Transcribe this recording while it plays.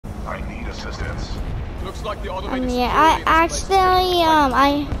assistance. Looks like the automated yeah, I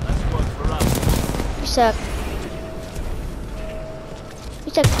accidentally, You suck.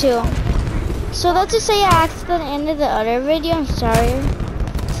 You suck too. So let's just say I accidentally ended the other video. I'm sorry.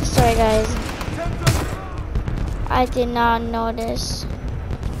 So sorry, guys. I did not notice.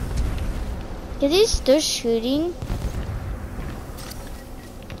 Is he still shooting?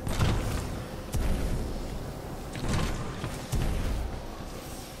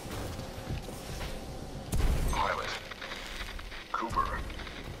 Pilot. Cooper,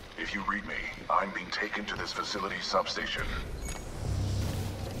 if you read me, I'm being taken to this facility's substation.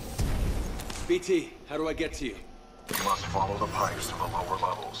 BT, how do I get to you? You must follow the pipes to the lower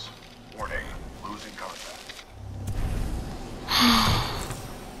levels. Warning, losing contact.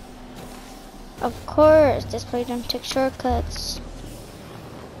 Of course, this place don't take shortcuts.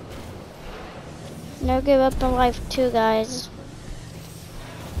 Never give up on life too, guys.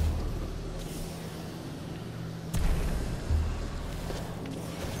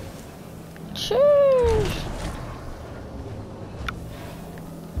 Sure.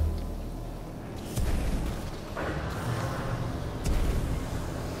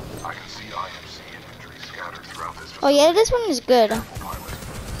 I can see IMC infantry scattered throughout this Oh yeah, this one is good. pilot.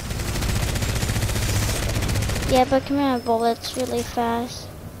 Yeah, but come here, bullets really fast.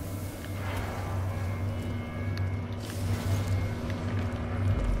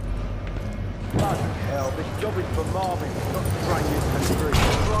 Hell, this job is for Marvin, not to train this country.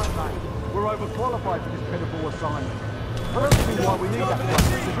 Right, mate. We're overqualified for this pitiful assignment. I don't see why we need that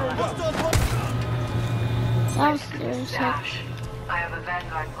one. Sounds This is Ash. I have a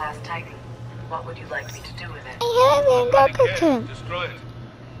Vanguard class Titan. What would you like me to do with it? Destroy it.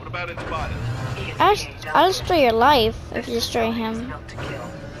 What about its pilot? I'll destroy your life if you destroy him. Built to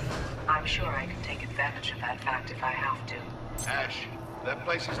kill. I'm sure I can take advantage of that fact if I have to. Ash, that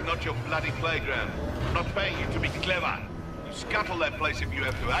place is not your bloody playground. I'm not paying you to be clever. You scuttle that place if you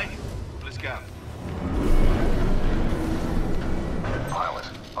have to, eh? Let's go. Pilot,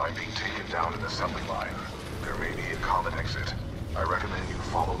 I'm being taken down an assembly line. There may be a common exit. I recommend you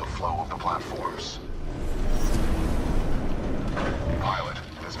follow the flow of the platforms. Pilot,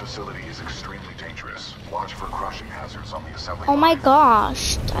 this facility is extremely dangerous. Watch for crushing hazards on the assembly Oh line. my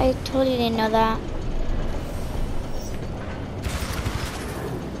gosh, I totally didn't know that.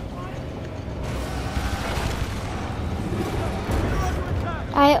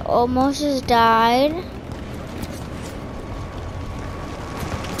 I almost just died.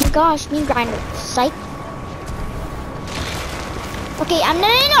 Oh my gosh, me grinder, psych. Okay, I'm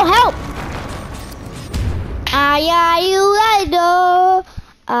gonna need no help. I know.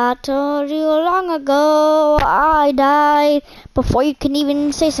 I told you long ago I died before you can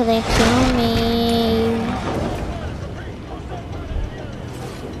even say something to me.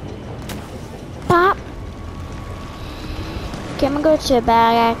 Pop. Okay, I'm gonna go to a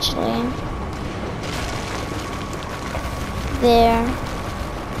bag actually. There.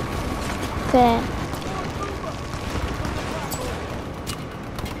 Okay.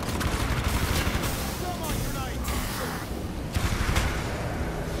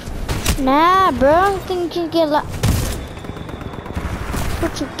 Nah, bro, I think you get what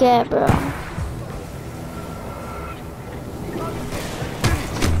you get, bro.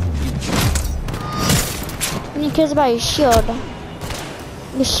 Who cares about your shield?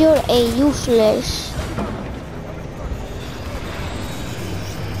 Your shield is useless.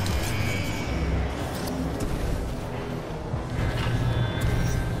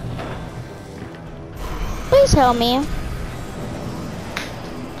 Please help me.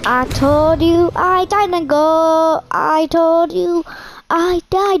 I told you I died to go. I told you I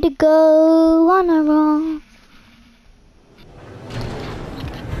died to go on a run.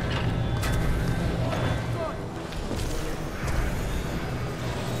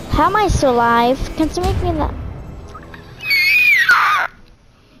 How am I still alive? Can someone make me that?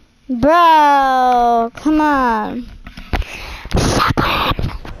 Bro, come on.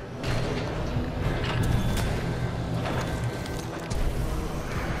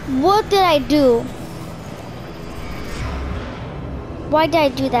 What did I do? Why did I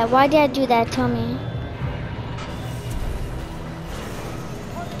do that? Why did I do that? Tell me.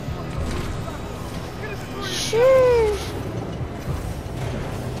 Sure.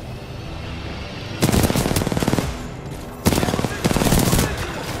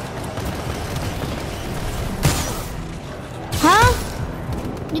 Huh?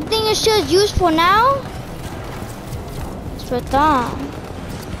 You think your shield's useful now? It's for thumb.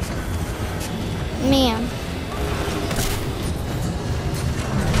 Man.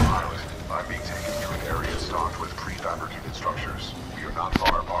 Pilot, I'm being taken to an area stocked with prefabricated structures. We are not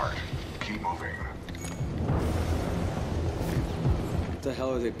far apart. Keep keep moving. What the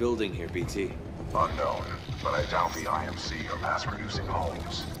hell are they building here, BT? Unknown, but I doubt the IMC are mass-producing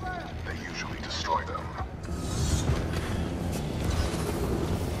homes. They usually destroy them.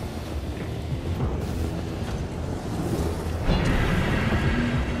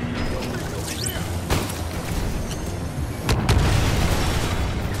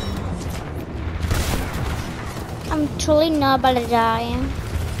 I'm truly not about to die.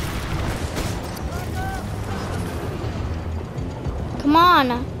 Come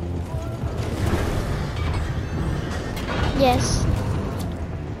on. Yes.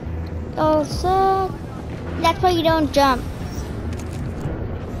 Also, that's why you don't jump.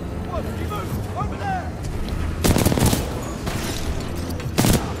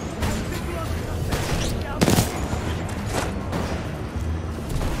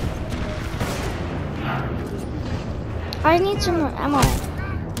 I need some more ammo.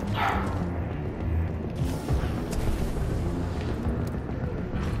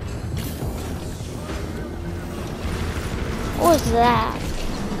 What was that?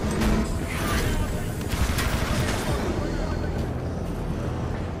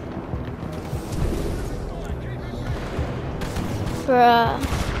 Bruh.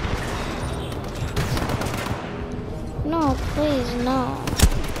 No, please, no.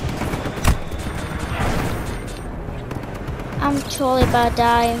 I'm totally about to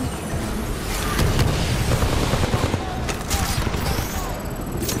die.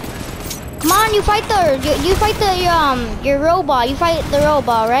 Come on, you fight your robot. You fight the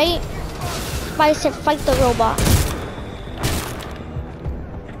robot, right? Fight the robot.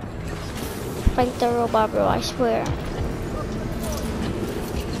 Fight the robot, bro. I swear.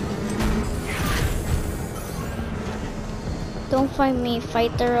 Don't fight me.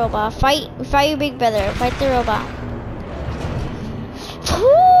 Fight the robot. Fight your big brother. Fight the robot.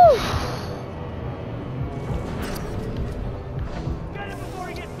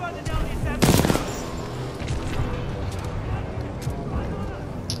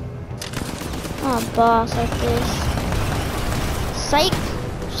 Oh, boss like this. Psych.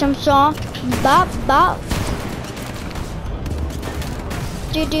 Some song. Bop, bop.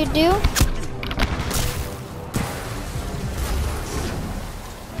 Do, do, do.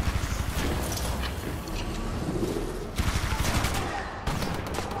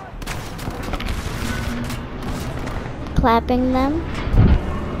 Clapping them.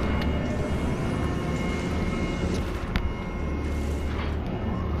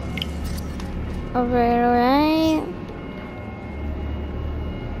 Alright.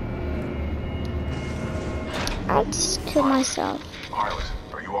 I'll just kill myself. Pilot,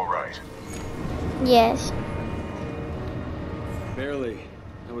 are you alright? Yes. Barely.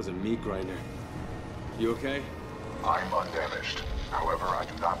 That was a meat grinder. You okay? I'm undamaged. However, I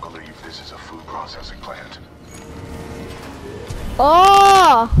do not believe this is a food processing plant.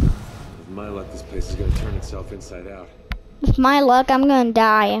 Oh! With my luck, this place is gonna turn itself inside out. With my luck, I'm gonna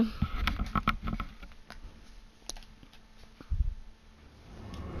die.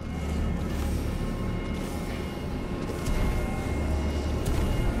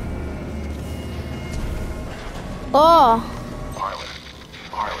 Oh!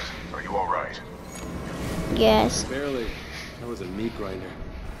 Pilot, are you alright? Yes. Barely. That was a meat grinder.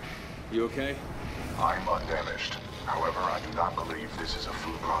 You okay? I'm undamaged. However, I do not believe this is a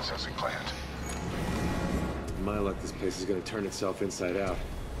food processing plant. With my luck, this place is gonna turn itself inside out.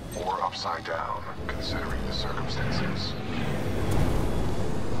 Or upside down, considering the circumstances.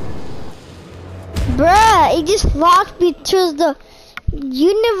 Bruh, it just locked me to the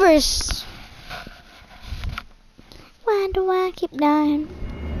universe. Why do I keep dying?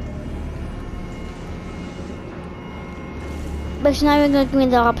 But it's not even gonna give me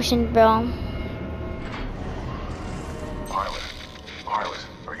the option, bro. Pilot,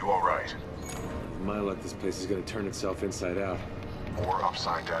 are you alright? With my luck, this place is gonna turn itself inside out. Or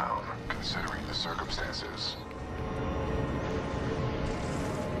upside down, considering the circumstances.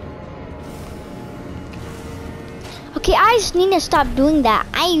 Okay, I just need to stop doing that.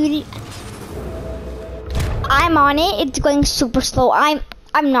 I'm on it. It's going super slow. I'm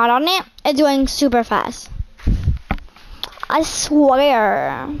not on it. It's going super fast. I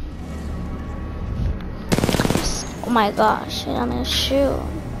swear. Oh my gosh, I'm gonna shoot.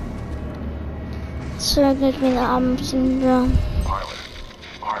 So give me the option, bro.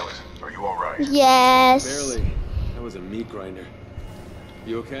 Pilot, are you alright? Yes. Barely. That was a meat grinder.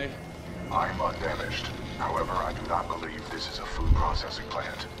 You okay? I'm undamaged. However, I do not believe this is a food processing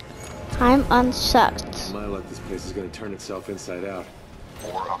plant. I'm unsucked. With my luck, this place is gonna turn itself inside out.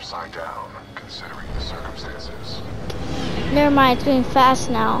 Or upside down, considering the circumstances. Never mind, it's going fast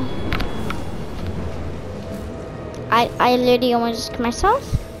now. I literally almost killed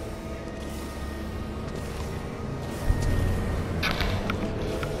myself.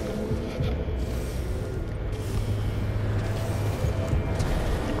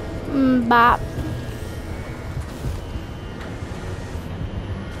 Bop.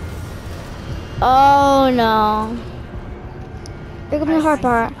 Oh no. Here comes the hard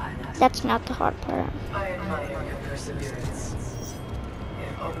part. That's not the hard part. I admire your perseverance.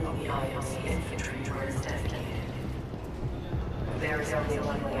 If only the IMC infantry were as dedicated. There is only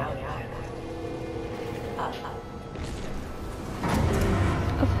one way out, pilot.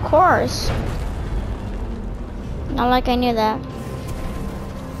 Up. Of course. Not like I knew that.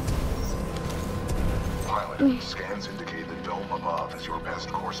 Pilot, scans indicate the dome above is your best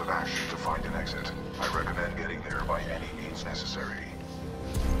course of action to find an exit. I recommend getting there by any means necessary.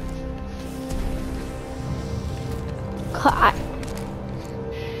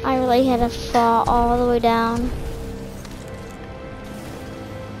 I really had to fall all the way down.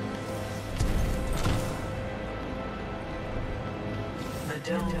 The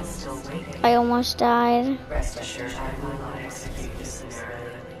dome is still waiting. I almost died. Rest assured, I will not execute this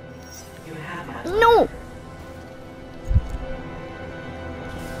scenario. You have my No!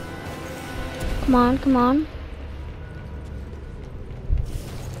 Come on, come on.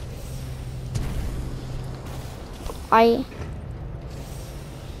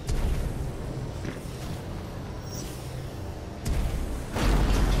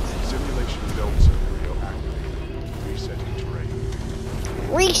 Simulation dome scenario activated. Resetting terrain.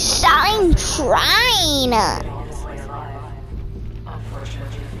 Resetting train! all this way alive.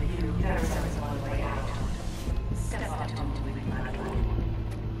 Unfortunately for you, there is only one way out. Step up to the platform.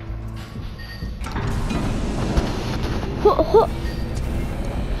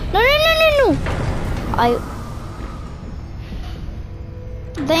 No, no, no, no, no!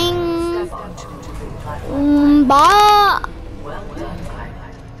 Ding! Step onto the platform. Ba! Well done,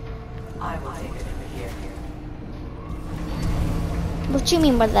 pilot. I will take it from here. What do you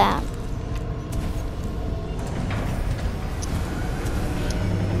mean by that?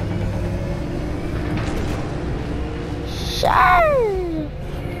 Sure!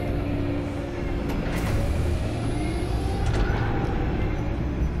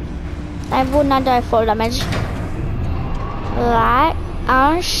 I would not die full damage. Like,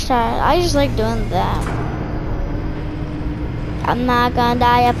 I just like doing that. I'm not gonna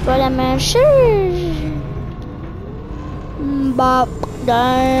die at full damage. Sure. Bop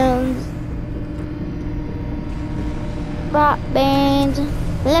dance. Rock band.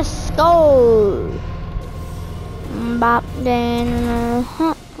 Let's go. Bop dance.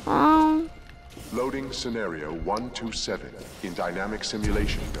 Loading scenario 127 in dynamic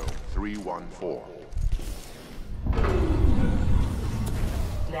simulation dome 314.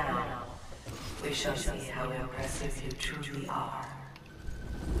 Now, we shall see how impressive you truly are.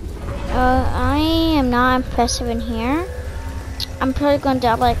 I am not impressive in here. I'm probably going to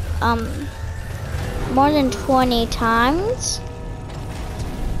die like more than 20 times.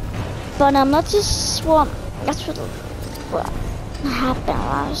 But let's just that's what happened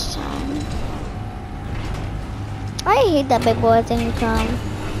last time. I hate that big boy thing come.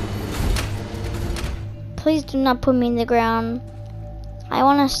 Please do not put me in the ground. I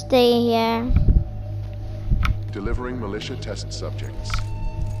want to stay here. Delivering militia test subjects.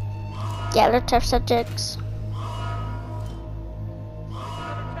 Yeah, they're test subjects.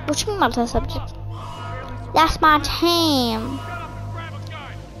 What you mean by test subjects? That's my team.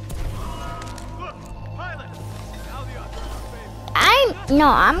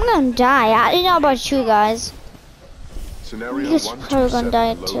 I'm gonna die. I didn't know about you guys. Scenario You guys are probably gonna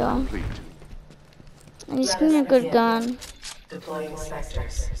die 127 too. load complete. And just give me a good gun. Deploying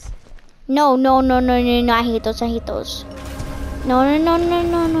specters. No, no, no, no, no, no. I hate those. I hate those. No, no, no, no,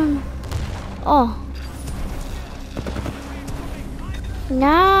 no, no. Oh.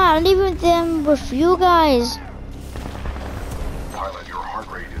 Nah, I'm leaving them with you guys. Pilot, your heart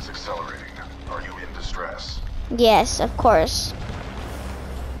rate is accelerating. Are you in distress? Yes, of course.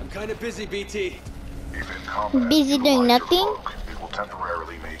 I'm kind of busy, BT. If in combat, Busy doing utilize your nothing? cloak. It will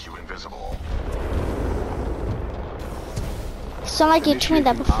temporarily make you invisible. Sound like you trained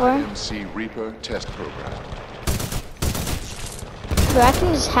that before. IMC Reaper test program. Bro, I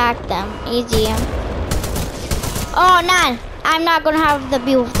can just hack them. Easy. Oh, nah. I'm not gonna have the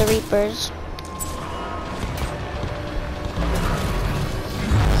view with the Reapers.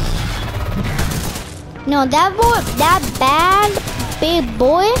 No, that boy, that bad big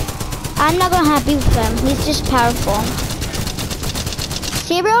boy, I'm not gonna have beef with him. He's just powerful.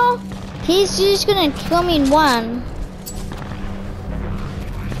 See, bro? He's just gonna kill me in one.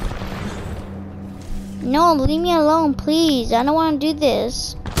 No, leave me alone, please. I don't want to do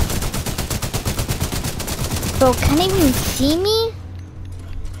this. Bro, can't even see me?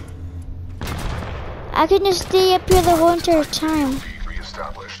 I can just stay up here the whole entire time.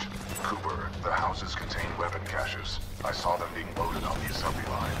 Reestablished. Cooper, the houses contain weapon caches. I saw them being loaded on the assembly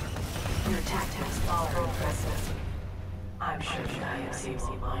line. Your tactics are impressive. I'm sure the IMC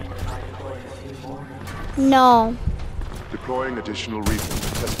won't mind if I deploy a few more. No. Deploying additional reason to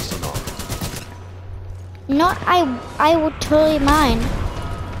test the scenarios. No, I would totally mind.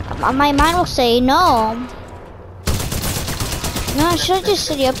 My mind will say no. No, I should just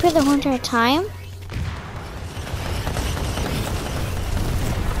sit up here the whole entire time.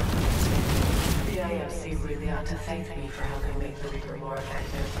 The IMC really ought to thank me for helping make the Reaper more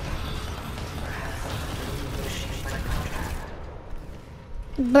effective. Perhaps negotiate my contract.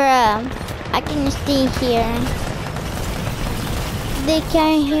 Bruh, I can stay here. They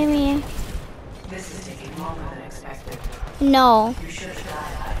can't hear me. This is taking longer than expected. No. You should have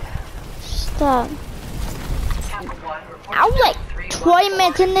died by now. Stop. Kappa 1 reports I was like to 20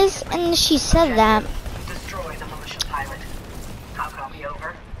 minutes in this and she said that. destroy the militia pilot. How copy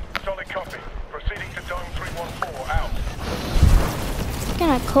over? Solid copy. Proceeding to Dome 314. Out. What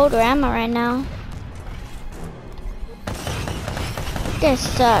kind of cold am I right now? You guys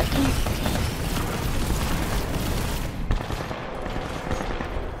suck.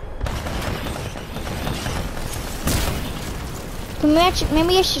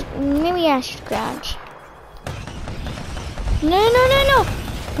 Maybe I should crouch. No, no, no, no.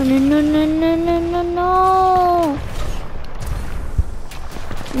 No, no, no, no, no, no, no.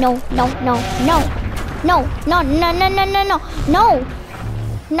 No, no, no, no. No, no, no, no, no, no, no. No.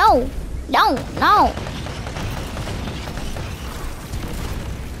 No. No, no.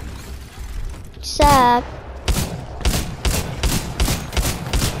 Suck.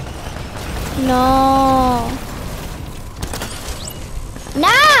 No.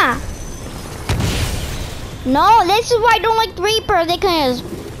 Nah! No, this is why I don't like the Reaper. They kind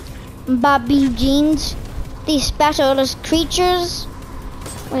of Bobby jeans. These specialist creatures.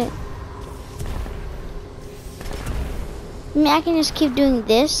 Wait. I mean, I can just keep doing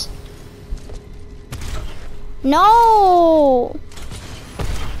this. No!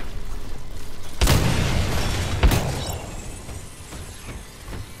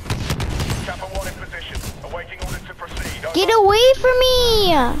 Kappa 1 in position. Awaiting orders to proceed. Over. Get away from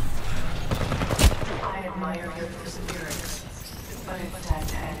me! I admire your perseverance, but it's time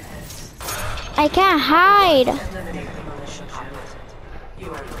to end this. I can't hide. Eliminate the militia pilot.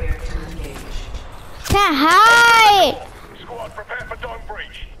 You are clear to engage. Can't hide! Squad, prepare for dome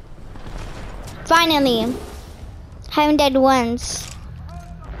breach. Finally. Haven't died once.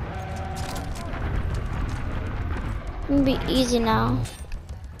 It'll be easy now.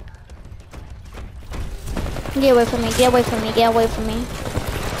 Get away from me, get away from me, get away from me.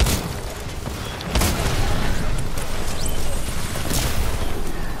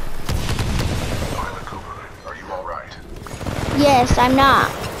 Pilot Cooper, are you alright? Yes, I'm not.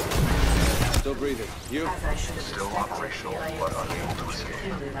 Still breathing. You? As I should have Still expected, operational, the but IMC unable to escape.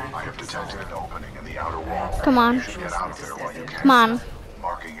 clearly lacked I have detected an opening in the outer wall. Come on. You should get out of there while you can. Come on.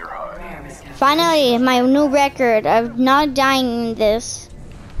 Marking your HUD. rare miscalculation. Finally, my new record of not dying in this.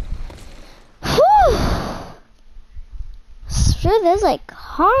 Whew. Sure, this is like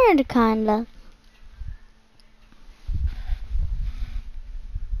hard, kinda.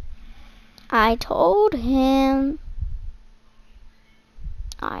 I told him.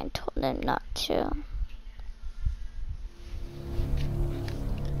 I told him not to.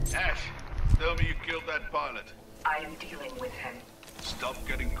 Ash, tell me you killed that pilot. I am dealing with him. Stop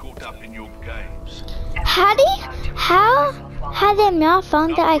getting caught up in your games. How they not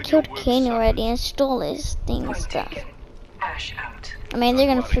found that I killed Kane already and stole his thing and Point stuff? taken. Ash out. I mean, they're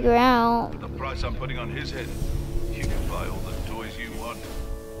gonna figure out. The price I'm putting on his head, you can buy all the toys you want.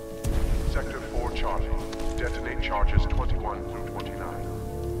 Sector 4 charging. Detonate charges 21 through 29.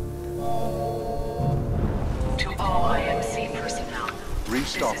 To all IMC personnel,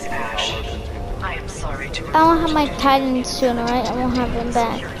 Restock this is Ash. our container. I am sorry to I won't have my Titan soon, alright? I won't have him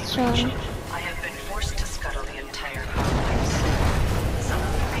back soon. I have been forced to scuttle the entire complex. Some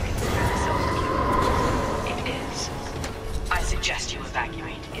of you may consider this overkill. It is. I suggest you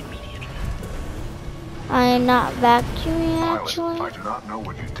evacuate immediately. I am not vacuuming Pilot, actually. I do not know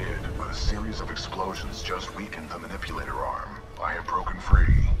what you did, but a series of explosions just weakened the manipulator arm. I have broken free.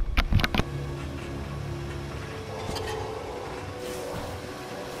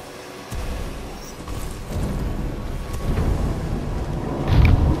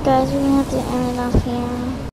 Guys, we're gonna have to end it off here.